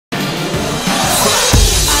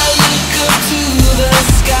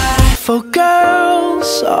beautiful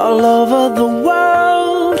girls all over the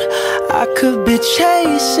world I could be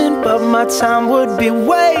chasing, but my time would be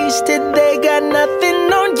wasted. They got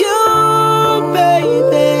nothing on you,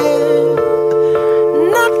 baby.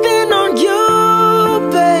 Nothing on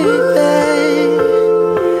you, baby.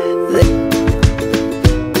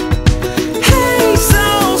 Hey,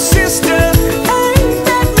 soul sister, ain't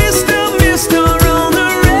that Mr. on the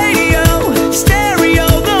radio? Stereo,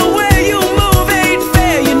 the way you move ain't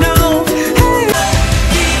fair, you know. Hey,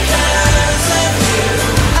 because of you,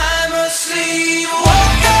 I'm a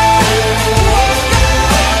sleepwalker.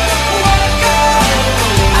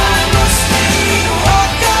 I'm a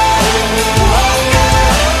sleepwalker.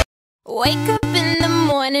 Wake up in the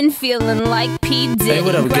morning feeling like P. Diddy. Hey,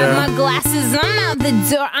 what up, Grab girl? my glasses, I'm out the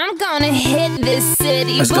door. I'm gonna hit this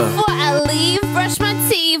city. Let's go. Before I leave, brush my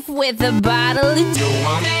teeth with a bottle of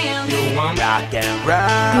You want rock and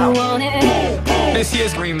roll. You want it? This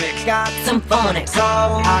year's remix got Some phonics.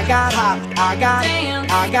 soul. I got hot, I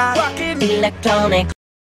got rockin' Electronic.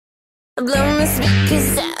 Blow my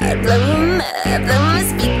speakers out, blow 'em up, blow my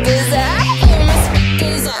speakers out, blow my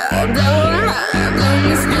speakers out, blow 'em up, blow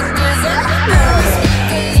my speakers out, blow my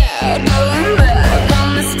speakers out, blow 'em up, blow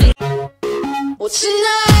my speakers. What you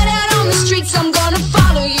know?